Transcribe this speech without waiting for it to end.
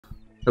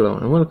Hello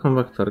and welcome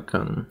back to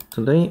Arcanum.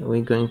 Today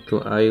we're going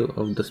to Isle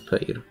of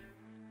Despair.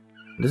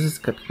 This is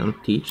Captain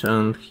Teach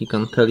and he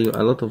can tell you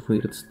a lot of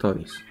weird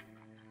stories.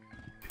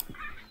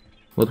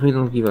 But we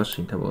don't give a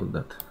shit about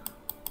that.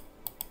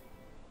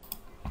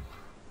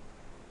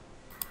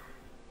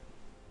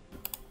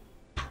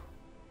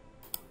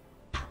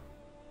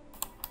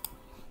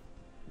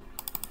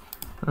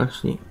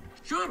 Actually...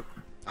 Sure,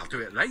 I'll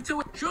do it right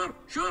away. Sure,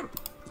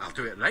 I'll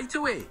do it right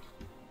away.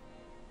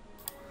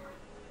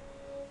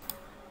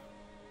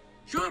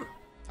 Sure,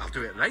 I'll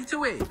do it right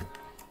away.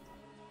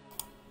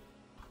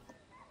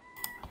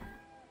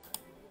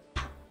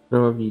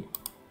 Probably...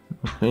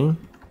 okay,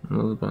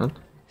 not bad.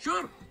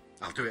 Sure,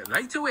 I'll do it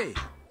right away.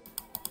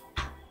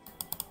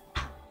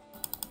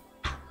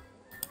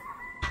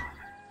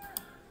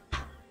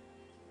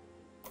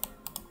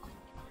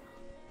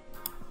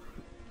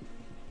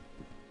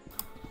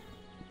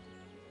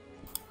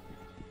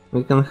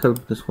 We can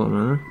help this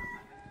woman.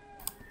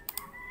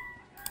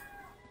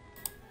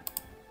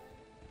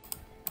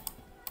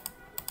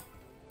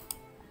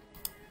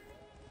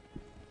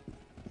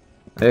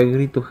 I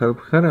agree to help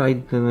her, I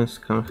didn't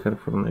scan her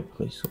for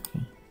necklace, okay.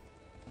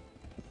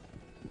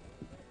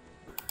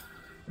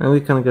 And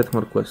we can get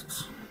more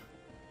quests.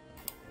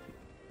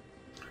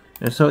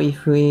 And so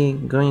if we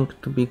going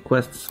to be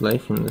quest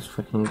slave in this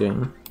fucking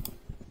game,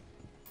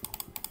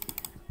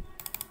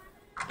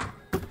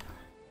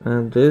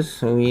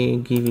 this we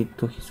give it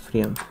to his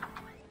friend.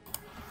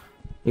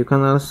 You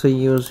can also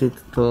use it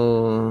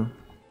to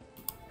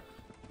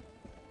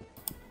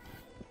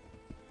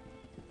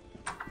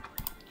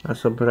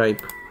as a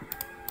bribe.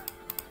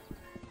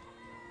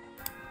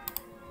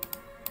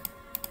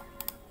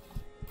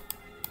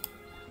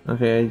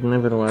 Okay, I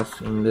never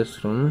was in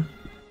this room.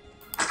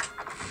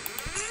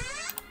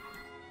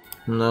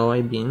 Now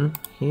I've been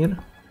here.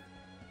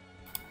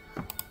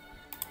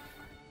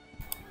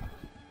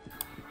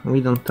 We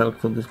don't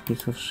talk to this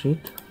piece of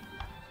shit.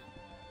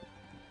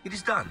 It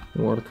is done.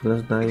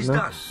 Worthless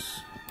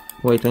dialogues.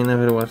 Wait, I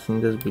never was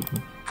in this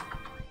building.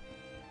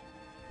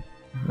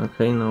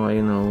 Okay, now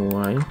I know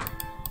why.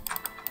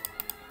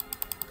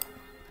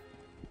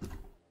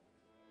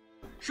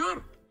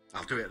 Sure,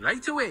 I'll do it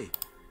right away.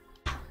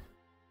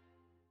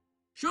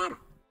 Sure,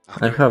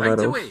 I have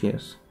arrows,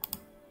 yes.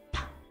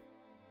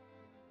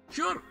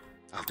 Sure,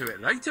 I'll do it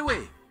right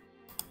away.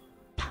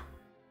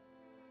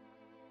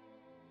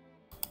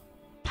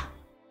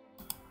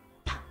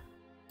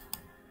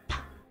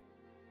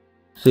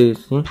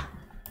 Seriously?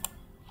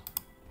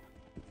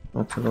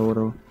 What's a low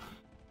roll?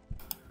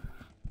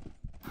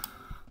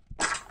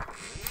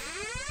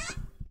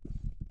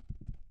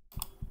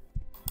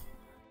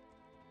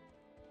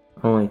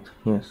 Oh wait,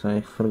 yes,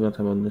 I forgot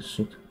about this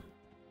shit.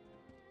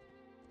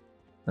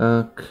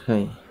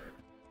 Okay.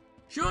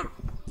 Sure,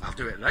 I'll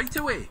do it right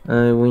away.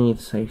 We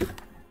need safe.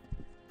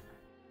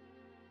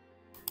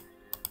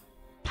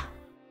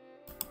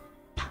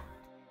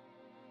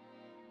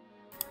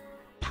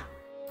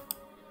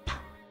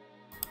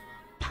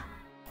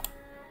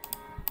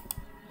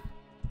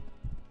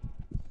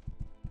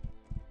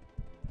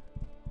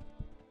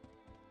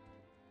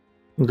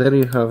 There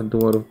you have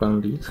Dwarf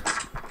Bandit.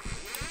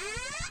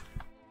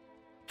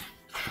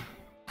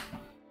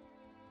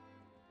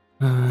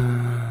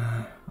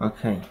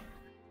 Okay.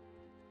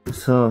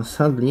 So,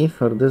 sadly,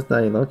 for this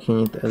dialogue you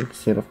need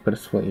Elixir of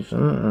Persuasion,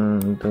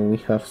 and we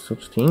have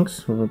such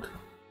things, but...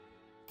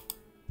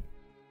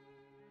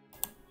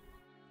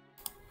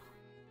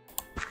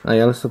 I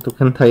also took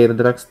entire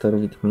drugstore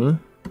with me.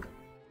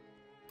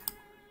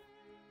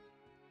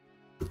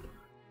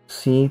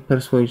 See,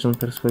 Persuasion,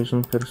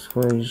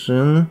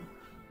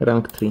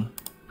 rank 3.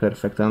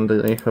 Perfect, and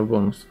I have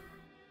bonus.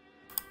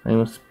 I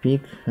must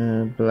speak,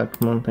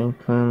 Black Mountain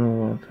Clan,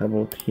 what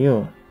about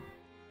you?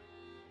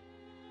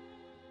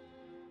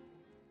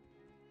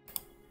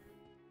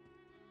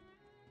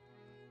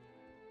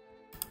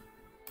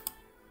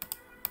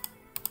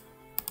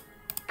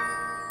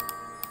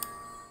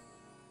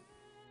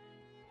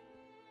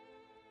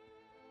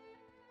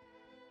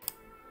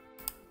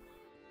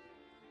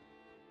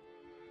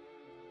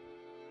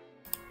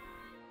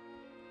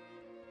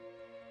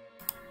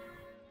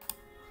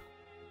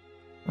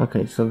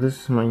 Okay, so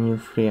this is my new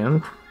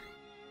friend.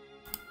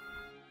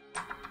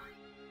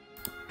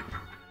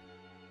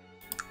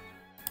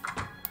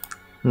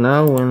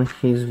 Now when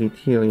he's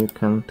with you, you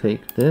can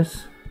take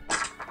this.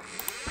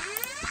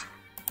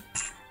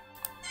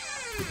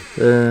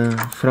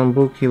 From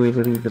book you will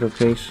read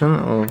location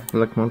of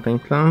Black Mountain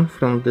Clan.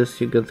 From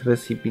this you get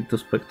recipe to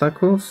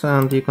spectacles,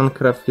 and you can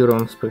craft your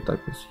own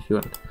spectacles if you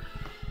want.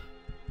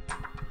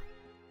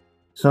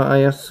 So I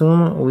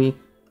assume we...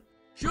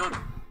 Sure,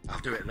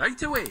 I'll do it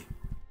right away.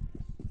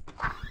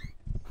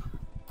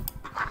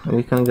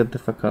 We can get the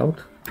fuck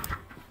out.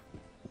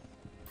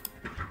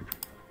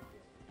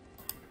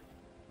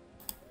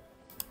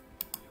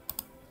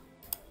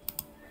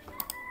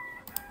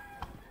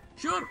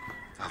 Sure,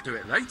 I'll do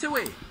it right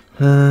away.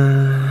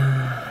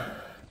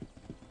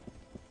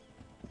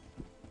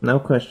 Now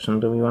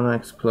question, do we want to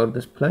explore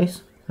this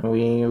place?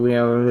 We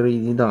are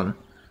already done.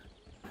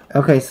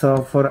 Okay,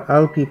 so for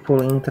all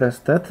people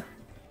interested,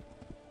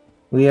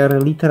 we are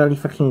literally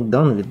fucking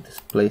done with this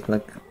place.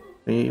 Like,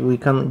 we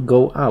can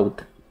go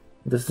out.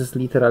 This is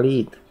literally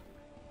it.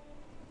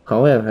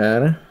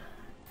 However,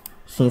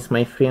 since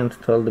my friend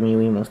told me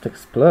we must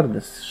explore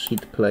this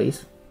shit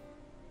place.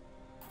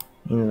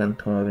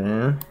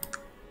 Inventory.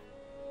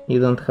 You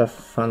don't have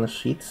fun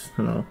sheets?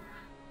 No.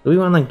 Do we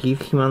wanna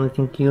give him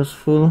anything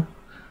useful?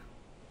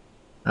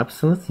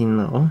 Absolutely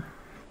no.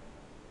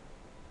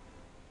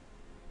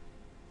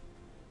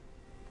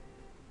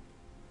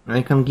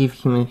 I can give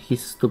him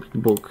his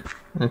stupid book.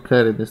 I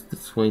carry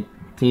this way.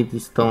 TD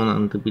stone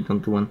and we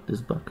don't want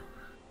this back.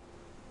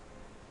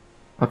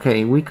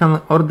 Okay, we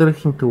can order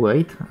him to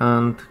wait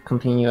and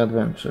continue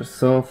adventure.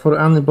 So for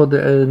anybody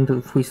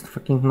who is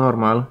fucking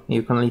normal,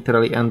 you can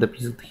literally end the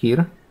episode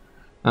here.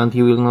 And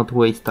you will not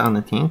waste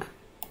anything.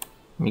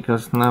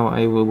 Because now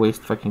I will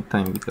waste fucking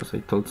time because I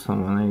told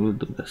someone I will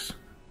do this.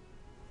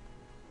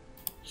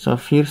 So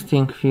first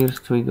thing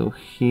first, we go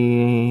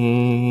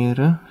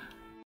here.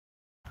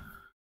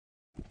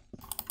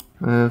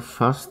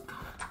 Fast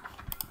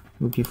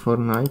before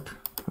night.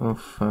 Oh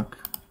fuck,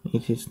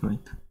 it is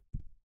night.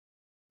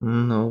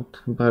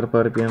 Note,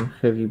 Barbarian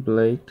Heavy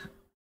Blade.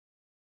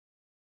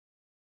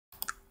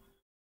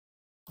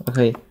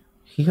 Okay,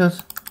 he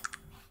has...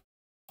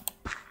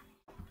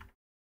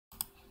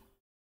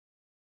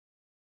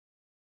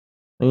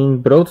 I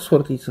mean,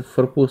 broadsword is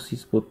for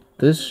pussies, but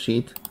this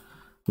shit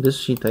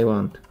I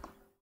want.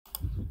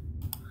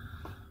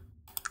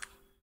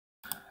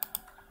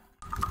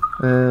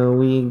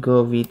 We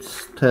go with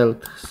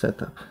stealth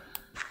setup.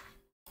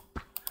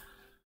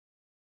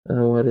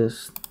 What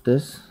is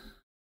this?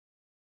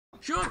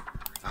 Sure,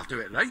 I'll do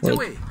it right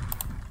away.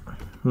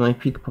 My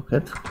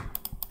pickpocket.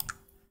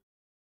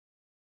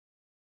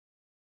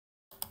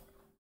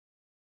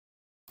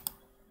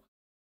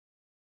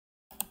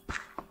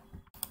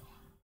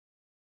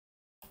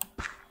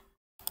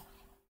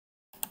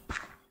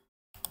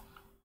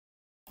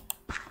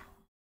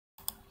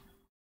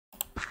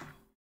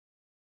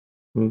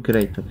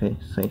 Great, okay,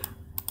 safe.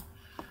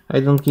 I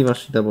don't give a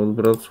shit about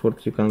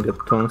broadsword, you can get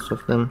tons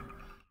of them.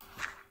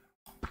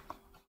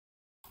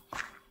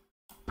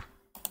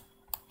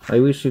 I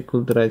wish you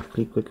could right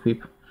click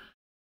equip.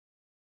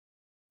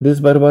 This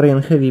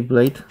Barbarian Heavy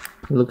Blade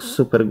looks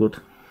super good.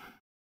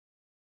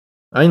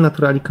 I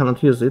naturally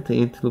cannot use it,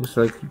 it looks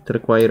like it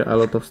requires a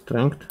lot of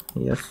strength,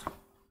 yes.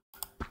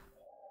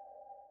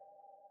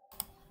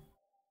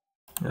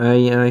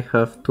 I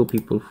have two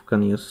people who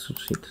can use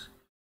such shit.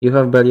 You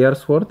have Beliar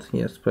Sword?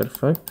 Yes,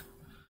 perfect.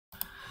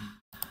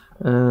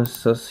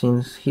 So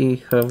since he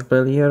have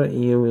Beliar,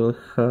 you will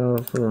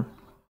have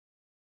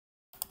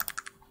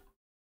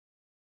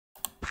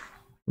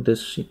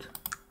this shit.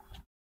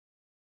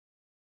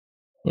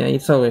 Yeah,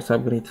 it's always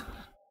upgrade.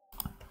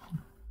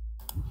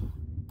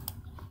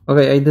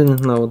 Okay, I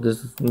didn't know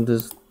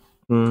this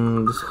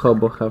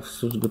hobo have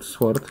such good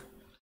sword.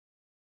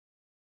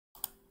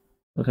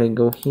 Okay,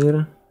 go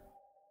here.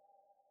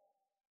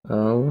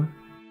 Oh.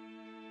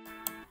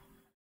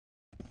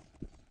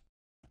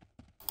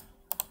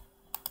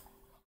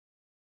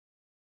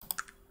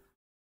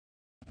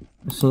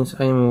 Since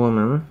I am a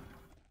woman,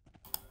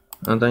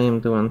 and I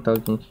am the one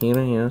talking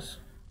here, yes.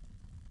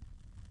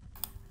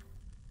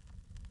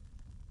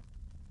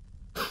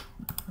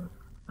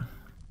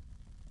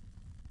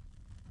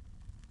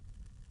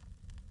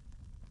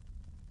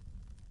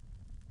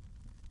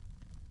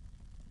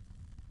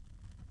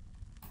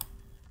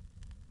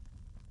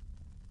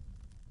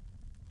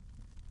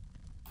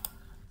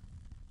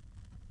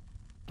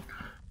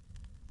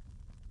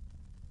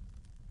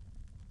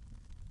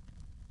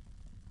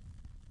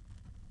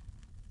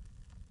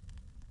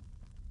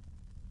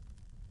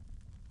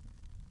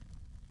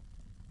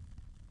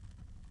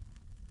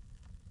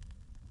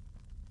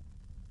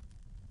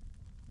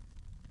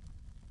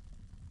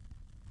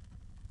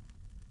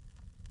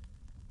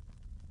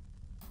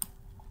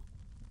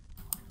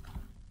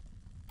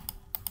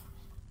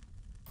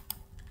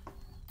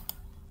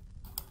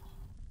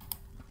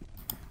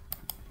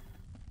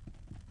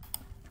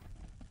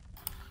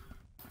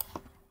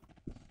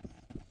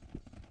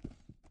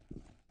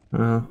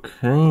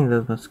 Okay,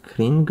 that was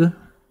Kring.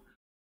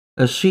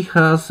 She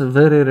has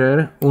very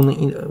rare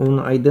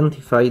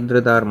unidentified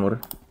dread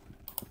armor.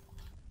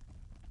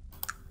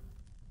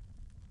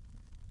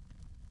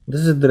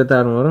 This is dread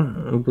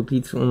armor, but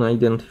it's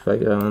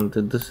unidentified, and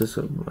this is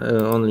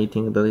only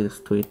thing that is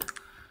to it.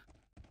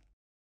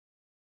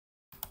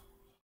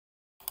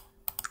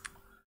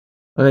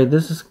 Okay,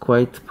 this is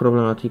quite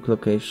problematic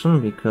location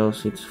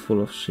because it's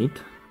full of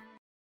shit.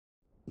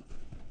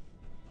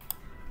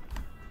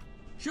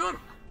 Sure,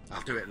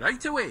 I'll do it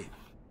right away.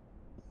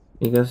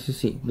 Because you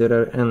see, there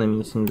are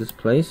enemies in this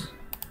place.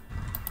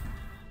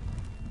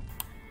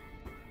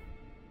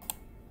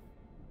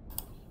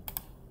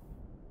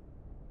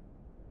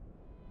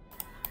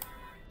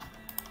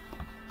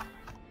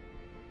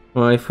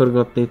 Oh, I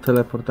forgot they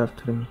teleport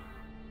after me.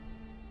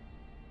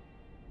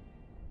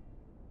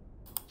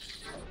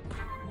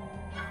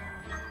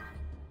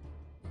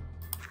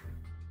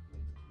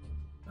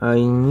 I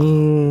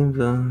need...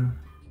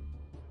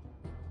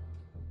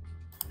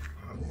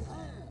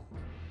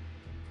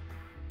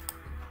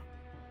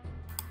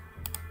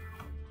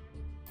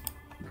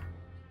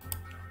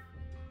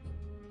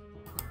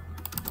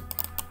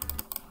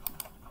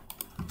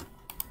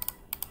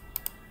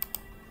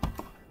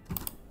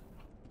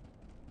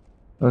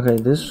 Okay,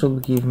 this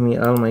should give me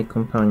all my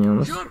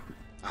companions Sure,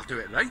 I'll do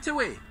it right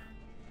away.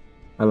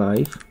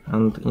 alive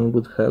and in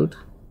good health.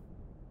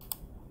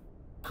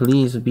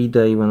 Please be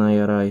there when I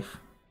arrive.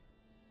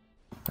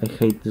 I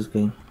hate this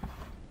game.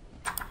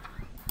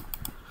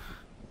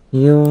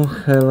 You,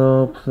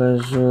 hello,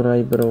 pleasure,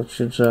 I brought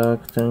you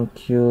Jack,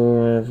 thank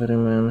you, every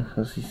man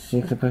has his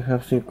secret,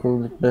 perhaps you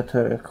could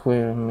better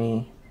acquire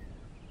me.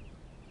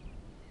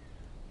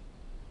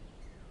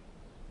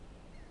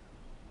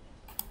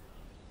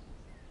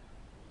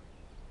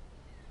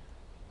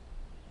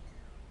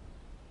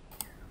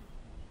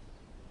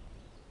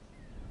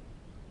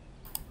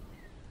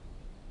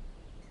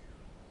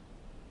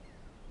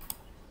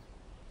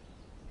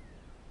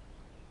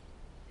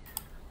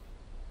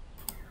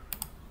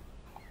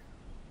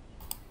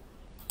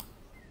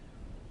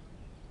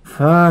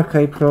 Fuck,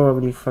 I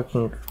probably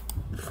fucking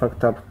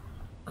fucked up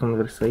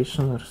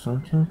conversation or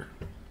something.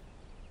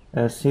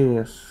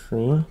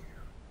 Seriously?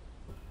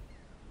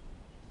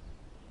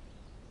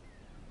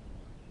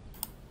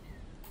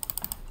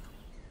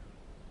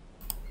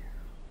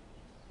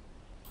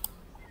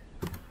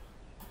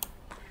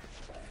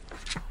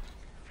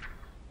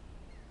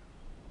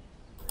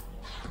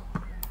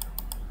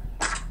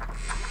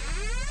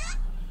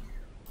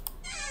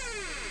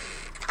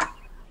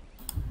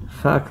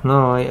 Fuck,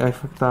 no, I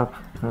fucked up.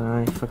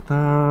 I fucked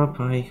up,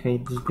 I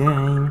hate this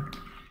game.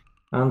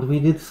 And we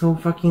did so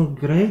fucking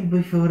great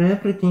before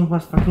everything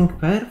was fucking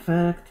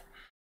perfect.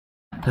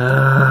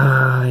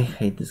 I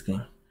hate this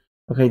game.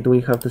 Okay, do we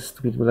have the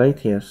stupid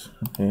blade? Yes.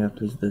 Okay, at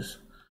least this.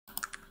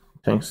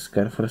 Thanks,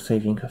 Scar, for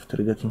saving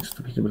after getting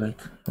stupid blade.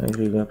 I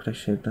really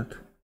appreciate that.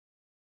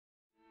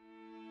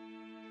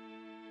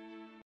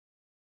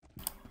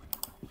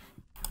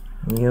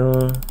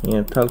 You,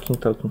 yeah, talking.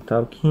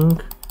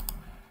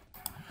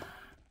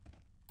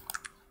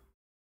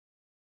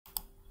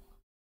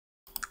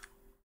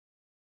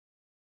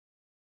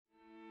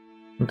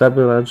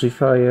 Double AG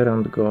fire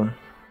and go.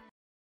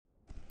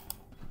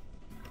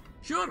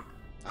 Sure,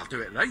 I'll do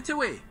it right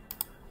away.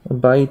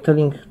 By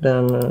telling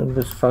them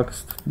this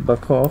facts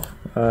back off,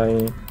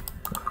 I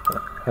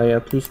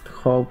at least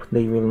hope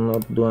they will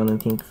not do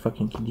anything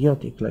fucking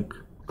idiotic like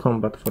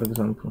combat, for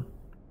example.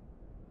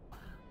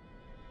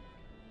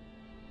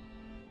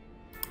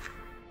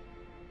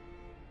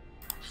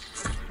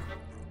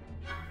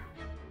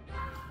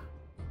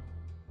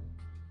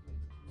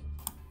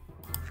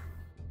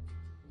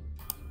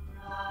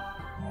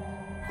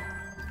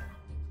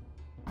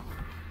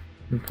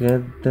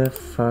 Get the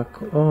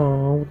fuck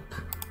out.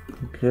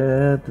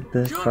 Get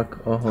the Sure, fuck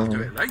out. I'll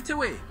do it right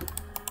away.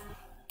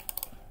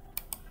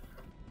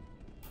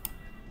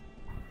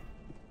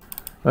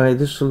 Alright,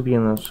 this should be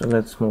enough.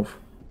 Let's move.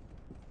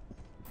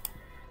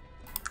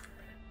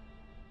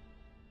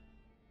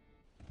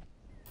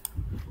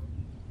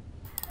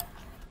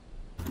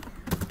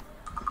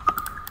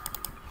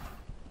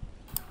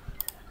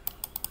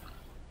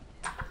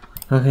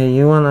 Okay,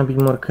 you wanna be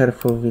more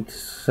careful with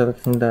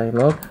selecting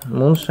dialogue.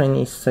 Moonshine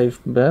is safe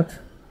bet.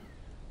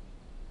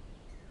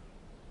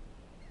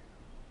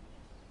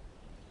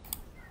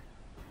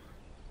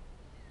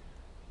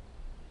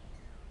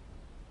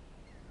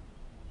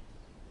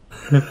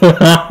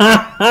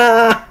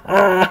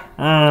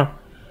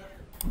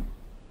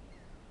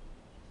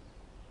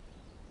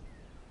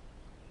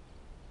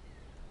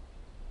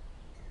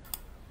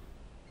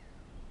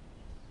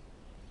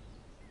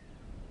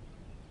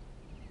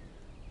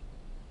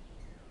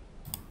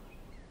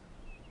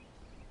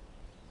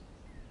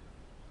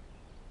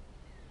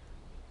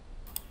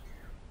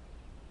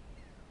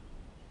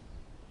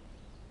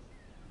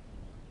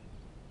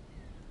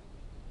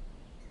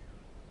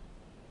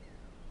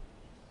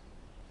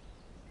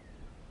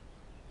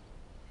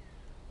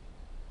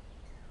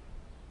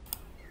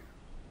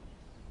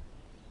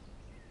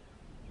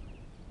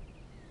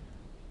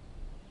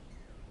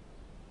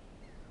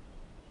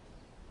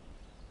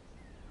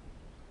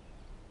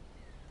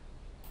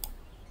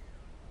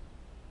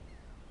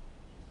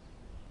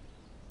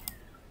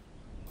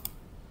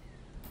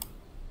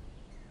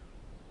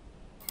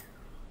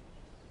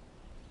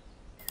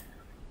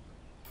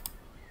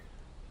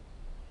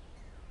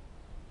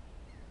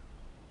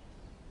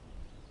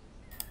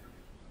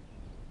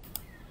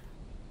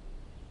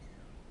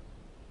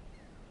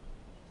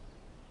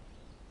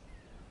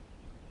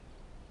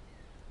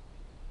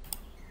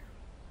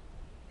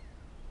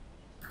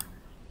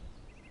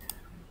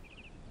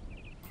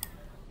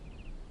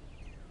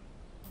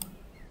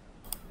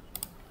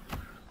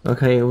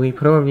 Okay, we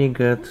probably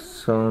get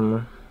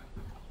some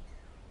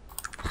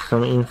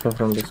info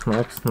from this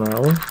max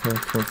now,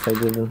 since I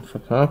didn't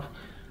fuck up.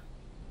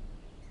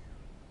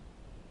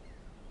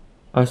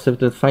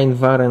 Accepted, find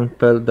Varen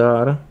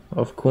Peldar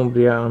of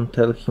Cumbria and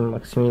tell him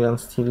Maximilian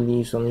still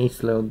lives on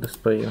Isla of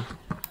Despair.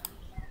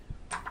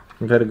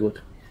 Very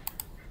good.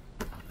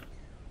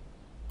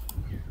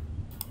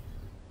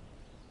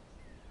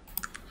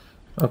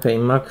 Okay,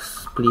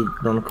 max split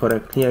done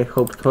correctly. I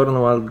hope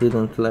Thornwald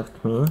didn't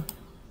left me.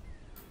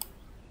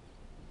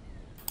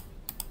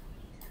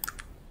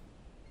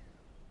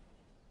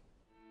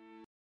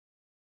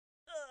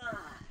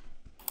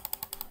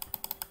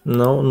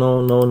 No,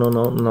 no, no, no,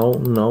 no, no,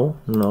 no,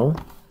 no.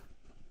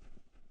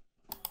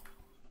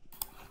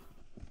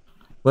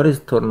 Where is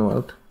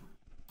Thornwald?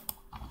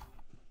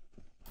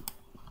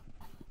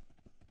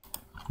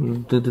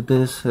 Did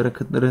this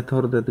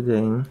retarded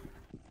game?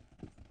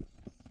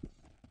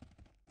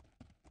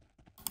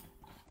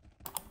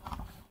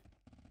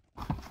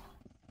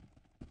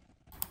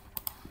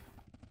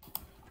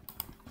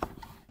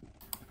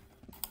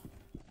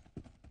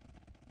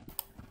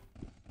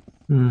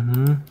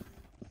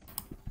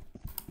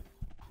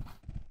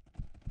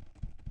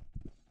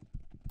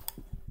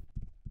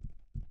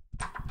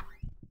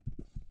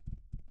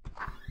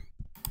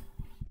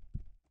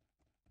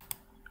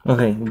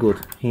 Okay, good.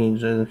 He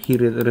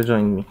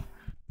rejoined me.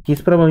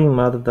 He's probably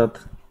mad that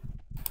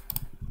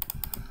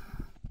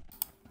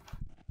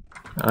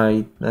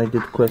I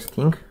did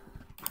questing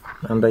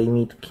and I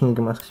meet King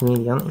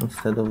Maximilian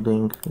instead of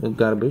doing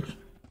garbage.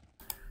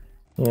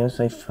 Yes,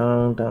 I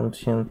found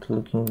ancient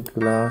looking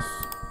glass.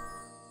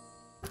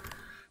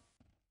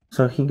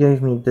 So he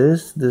gave me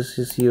this. This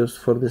is used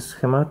for the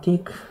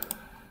schematic.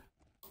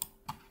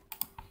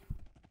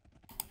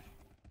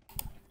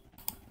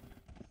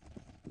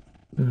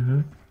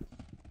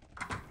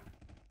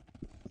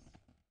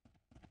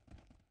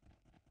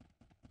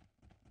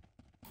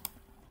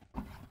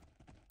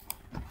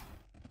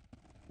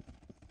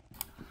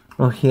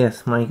 Oh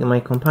yes, my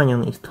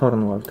companion is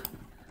Thornwald.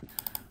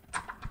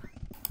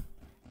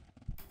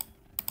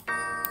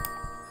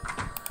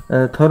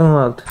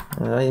 Thornwald,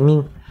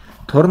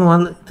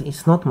 Thornwald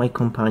is not my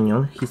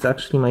companion, he's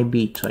actually my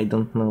bitch. I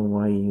don't know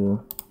why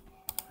you...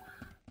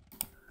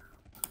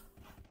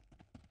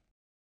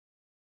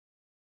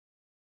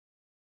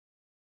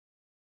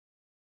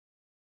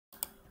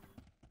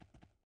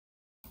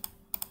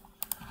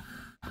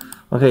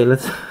 Okay,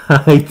 let's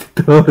hide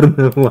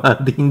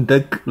Thornwald in the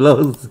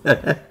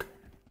closet.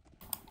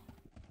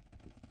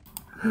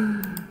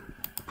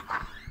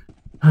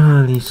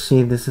 Holy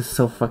shit, this is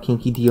so fucking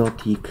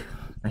idiotic.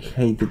 I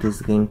hate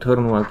this game.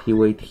 Thornwald, you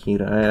wait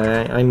here.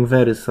 I'm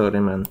very sorry,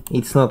 man.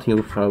 It's not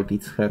your fault,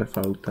 it's her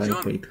fault. I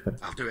hate her.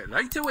 I'll do it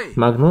right away.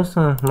 Magnus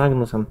and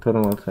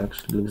Thornwald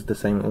actually looks the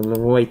same.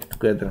 We'll wait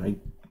together. I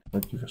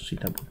don't give a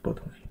shit about both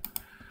of you.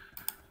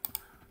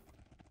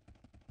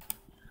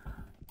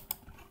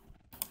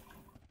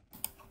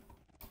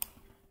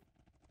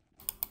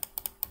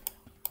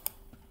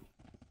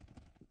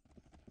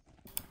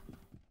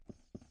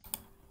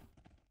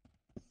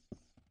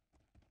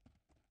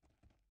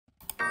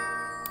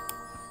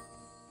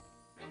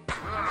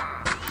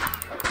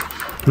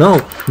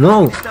 No!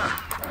 No!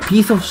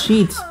 Piece of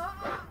shit!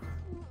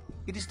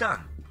 It is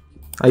done.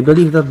 I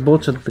believe that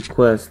botched the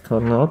quest,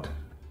 or not?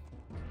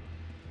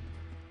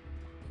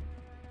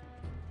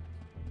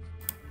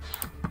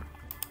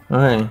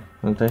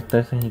 Okay,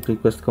 technically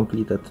quest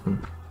completed.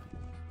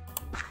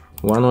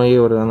 One way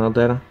or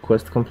another,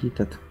 quest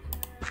completed.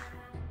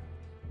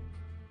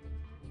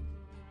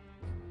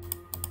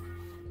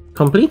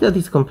 Completed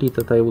is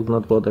completed, I would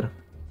not bother.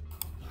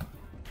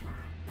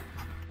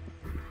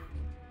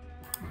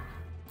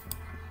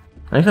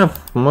 I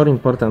have more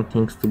important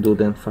things to do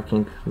than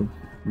fucking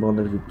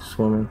bother with this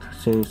woman,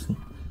 seriously.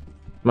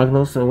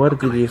 Magnus, where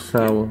did you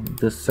saw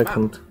the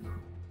second?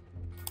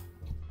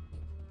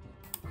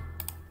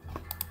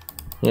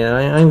 Yeah,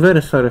 I'm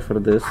very sorry for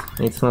this.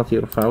 It's not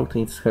your fault,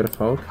 it's her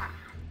fault.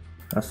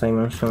 As I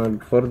mentioned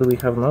before, do we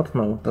have not?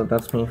 No,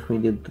 that means we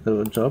did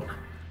the job.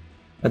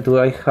 Do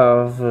I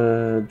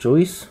have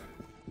juice?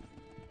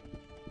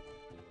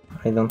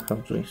 I don't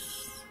have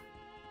juice.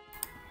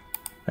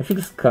 I feel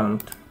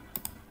scammed.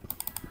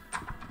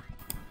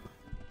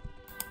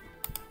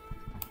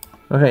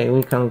 Okay,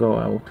 we can go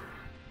out.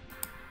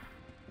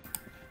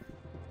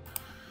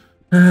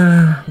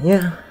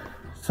 Yeah,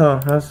 so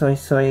as I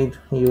said,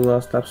 you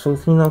lost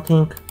absolutely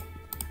nothing.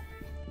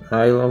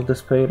 Isle of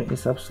Despair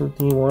is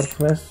absolutely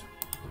worthless.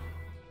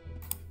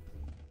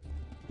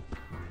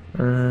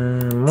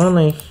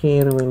 Money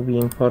here will be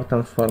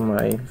important for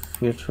my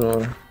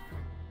future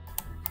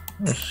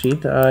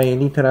shit.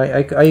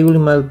 I will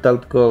melt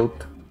that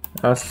gold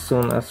as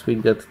soon as we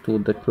get to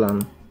the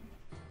clan.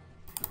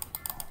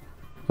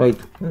 Wait,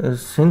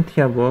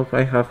 Cynthia Block,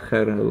 I have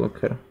her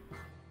locker.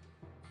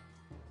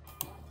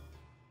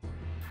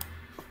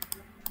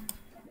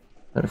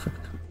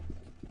 Perfect.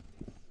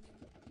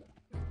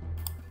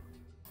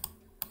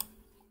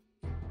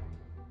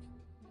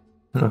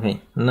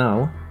 Okay,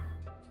 now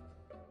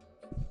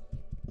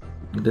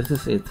this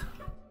is it.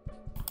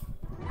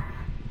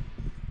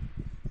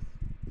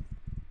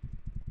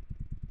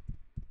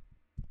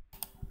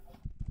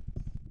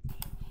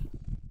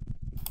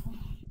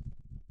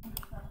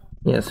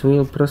 Yes,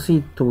 we'll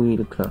proceed to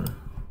Will Clan.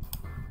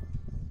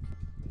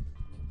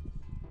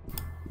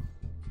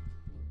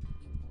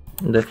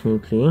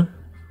 Definitely.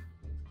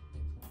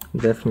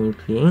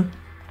 Definitely.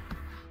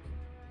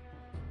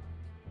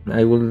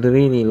 I would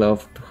really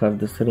love to have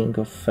this Ring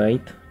of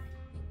Fate.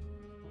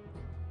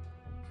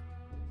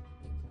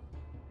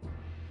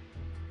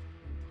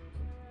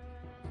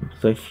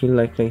 But I feel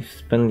like I'm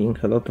spending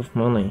a lot of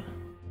money.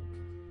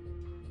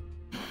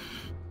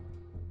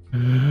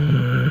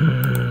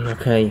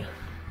 Okay.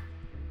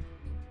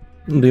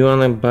 Do you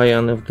wanna buy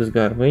any of this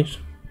garbage?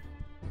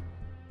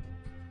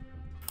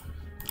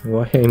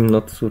 Why I'm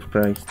not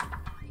surprised.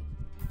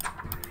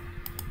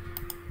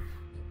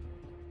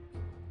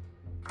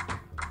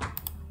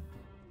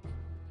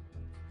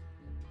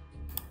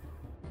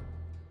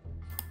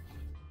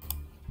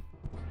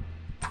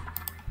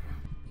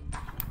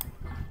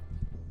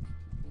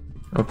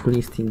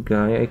 Oculistic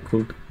guy, I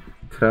could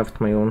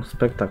craft my own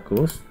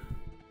spectacles.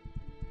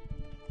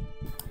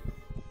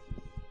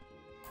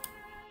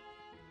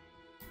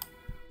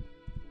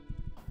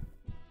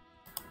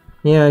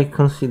 Yeah, I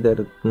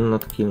consider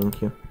not killing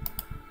you.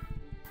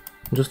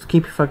 Just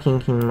keep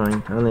fucking in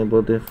mind,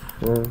 anybody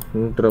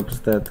drops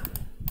dead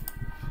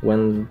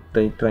when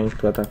they trying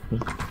to attack me.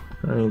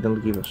 I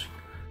don't give a shit.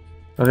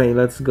 Okay,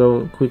 let's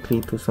go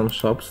quickly to some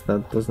shops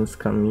that doesn't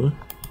scam me.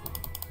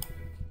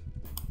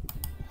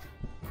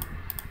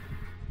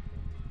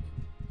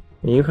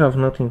 You have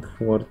nothing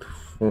worth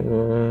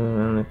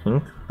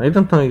anything. I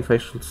don't know if I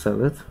should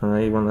sell it.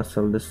 I wanna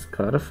sell this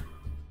scarf.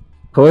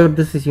 However,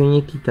 this is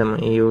unique item,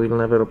 you will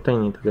never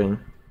obtain it again.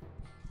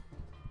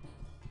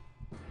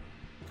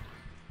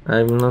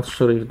 I'm not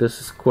sure if this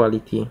is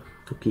quality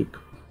to keep.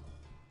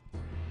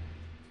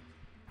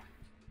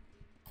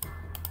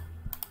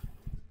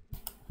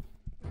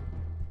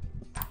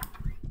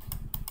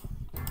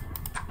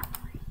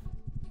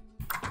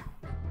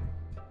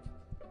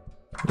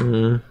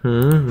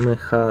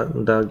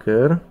 Mecha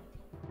dagger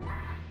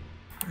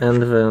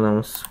and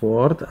venom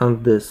sword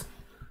and this.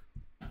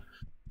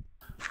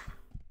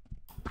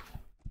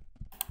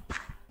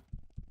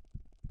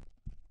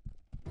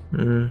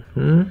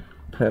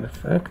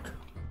 Perfect.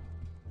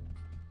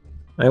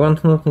 I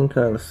want nothing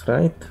else,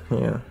 right?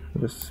 Yeah,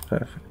 this is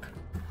perfect.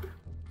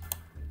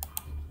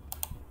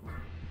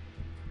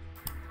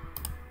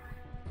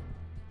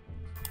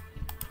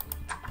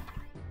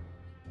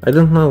 I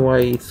don't know why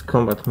it's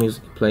combat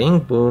music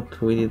playing,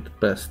 but we did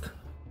best.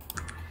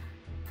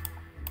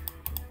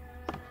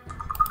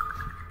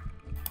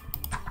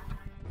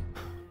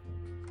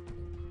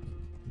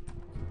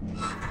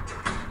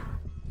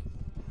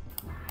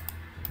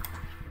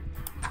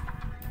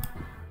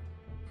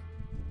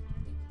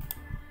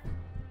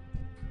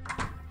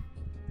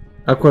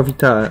 Aqua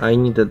Vitale, I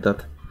needed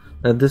that.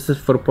 This is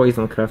for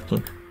poison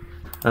crafting.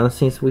 And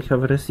since we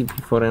have a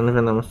recipe for an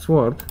venom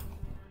sword,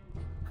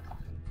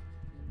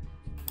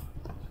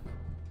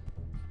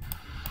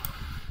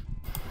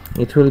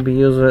 it will be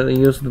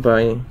used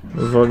by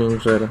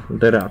Volinger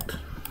the rat.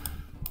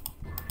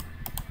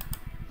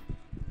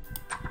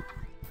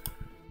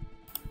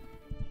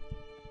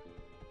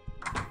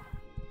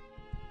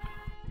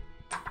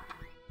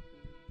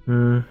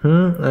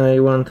 I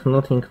want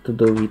nothing to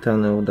do with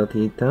any of that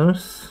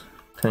items.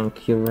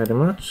 Thank you very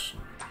much.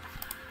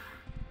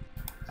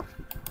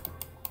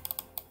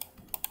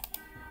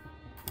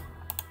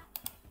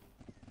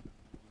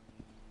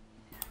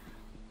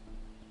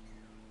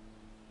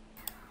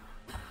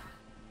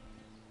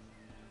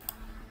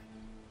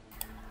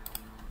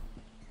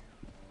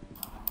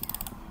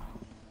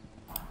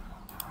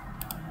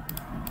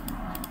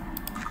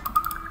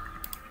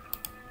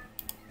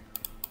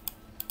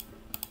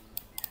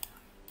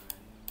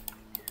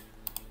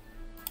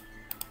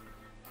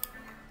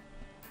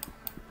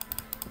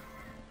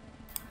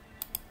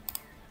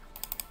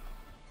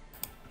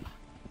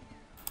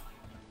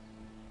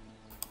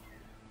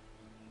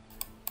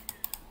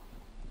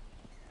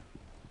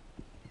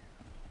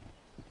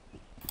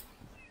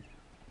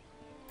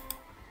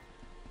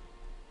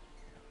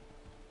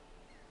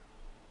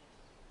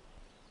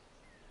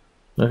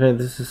 Okay,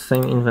 this is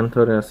same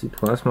inventory as it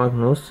was.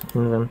 Magnus,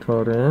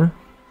 inventory.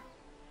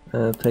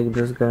 Take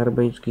this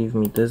garbage, give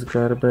me this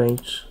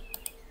garbage.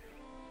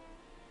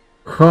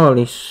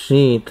 Holy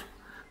shit!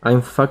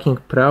 I'm fucking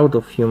proud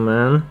of you,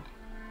 man.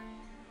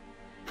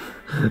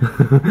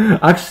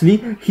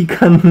 Actually, he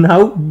can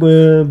now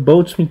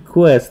botch me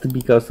quest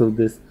because of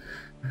this.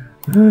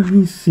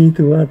 Holy shit,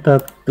 what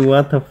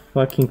a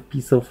fucking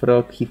piece of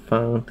rock he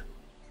found.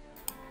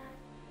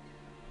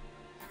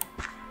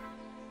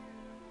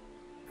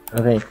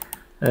 Okay.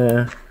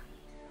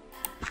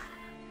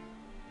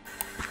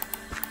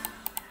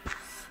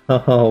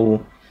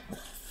 Oh.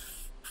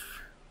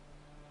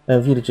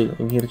 Virgil.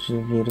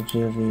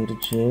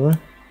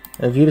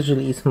 Virgil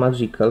is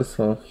magical,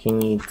 so he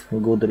needs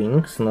good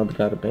rings, not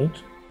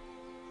garbage.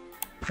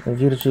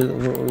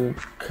 Virgil,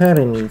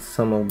 carry me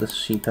some of this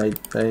shit.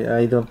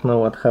 I don't know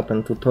what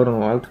happened to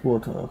Tornwald,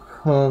 but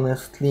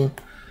honestly,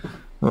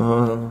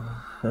 I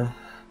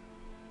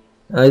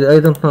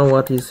don't know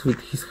what is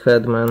with his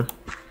head, man.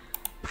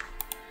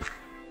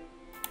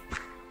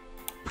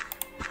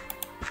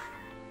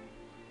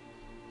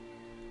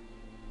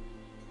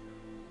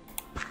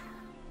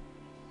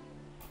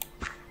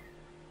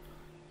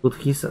 But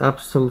he's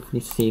absolutely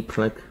sick,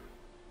 like,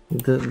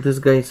 this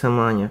guy is a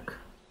maniac.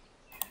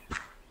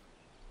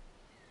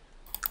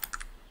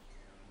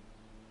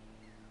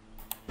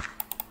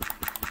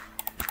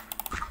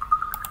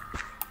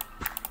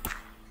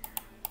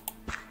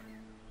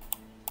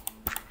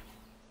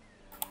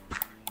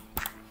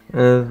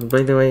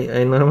 By the way,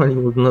 I normally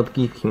would not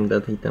give him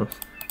that items.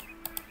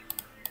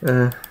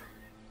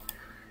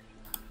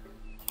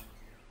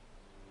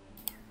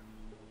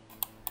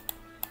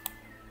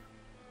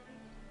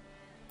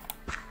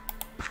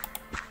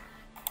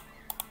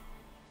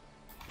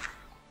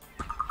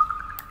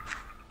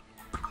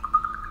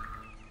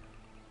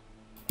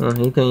 No,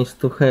 item is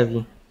too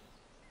heavy.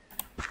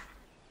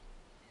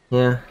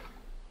 Yeah.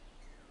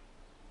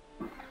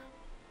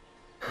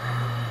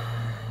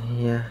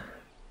 Yeah.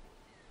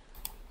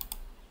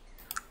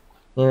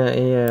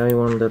 Yeah, I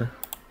wonder.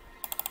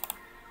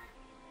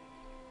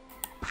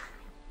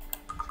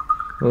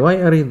 Why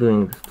are you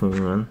doing this to me,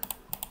 man?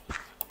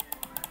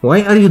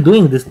 Why are you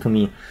doing this to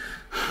me?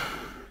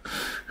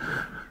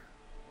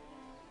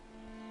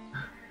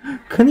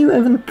 Can you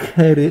even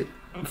carry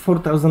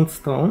 4,000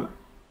 stone?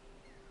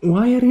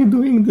 Why are you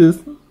doing this?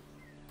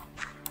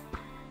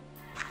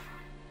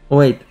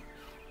 Wait.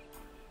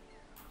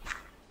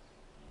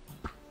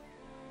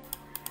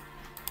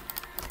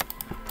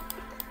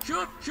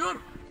 Sure.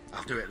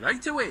 I'll do it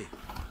right away.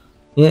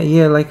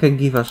 Yeah, like I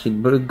give a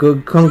shit, but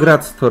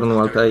congrats,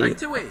 Thornwald.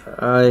 Right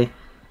away.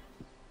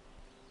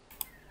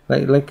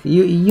 Like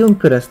you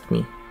impressed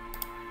me.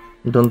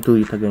 Don't do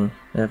it again,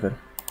 ever.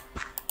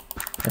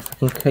 I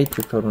fucking hate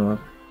you, Thornwald.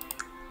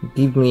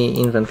 Give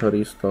me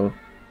inventory stall.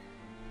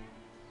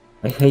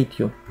 I hate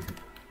you.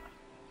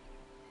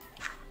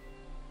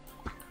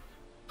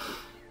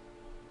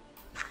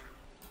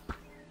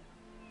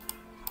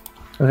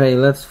 Okay,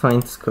 let's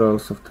find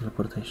scrolls of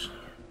teleportation.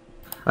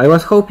 I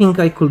was hoping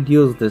I could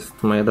use this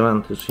to my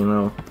advantage, you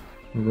know.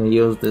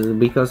 Use this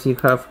because you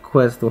have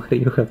quests where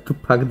you have to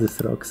pack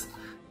these rocks.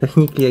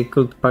 Technically I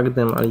could pack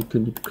them a little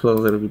bit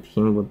closer with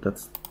him, but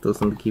that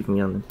doesn't give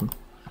me anything.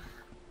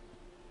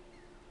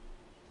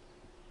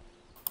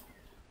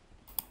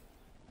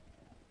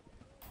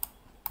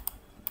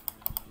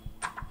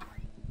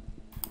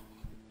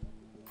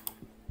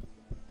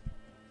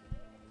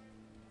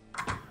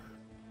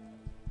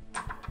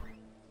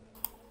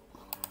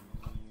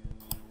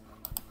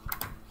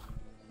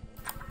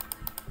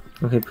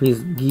 Okay,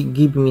 please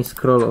give me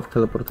scroll of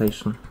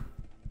teleportation.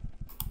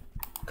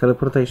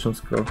 Teleportation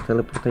scroll,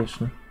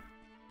 teleportation.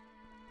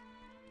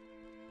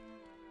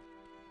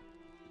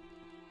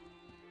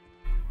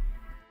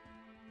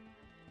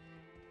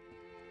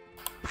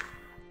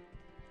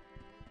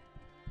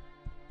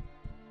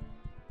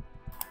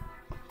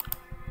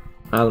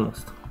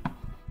 Almost.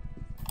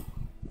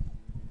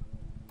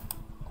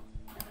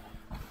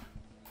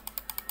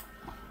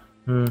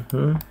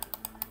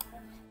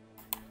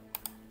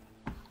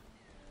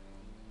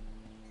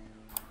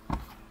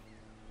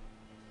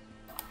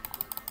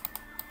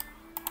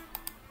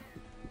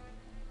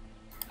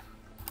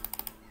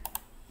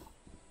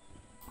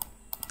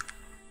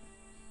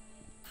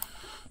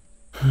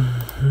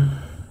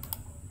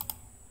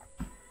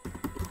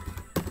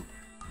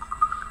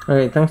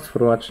 Okay, thanks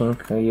for watching.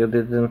 You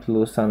didn't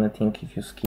lose anything if you skip.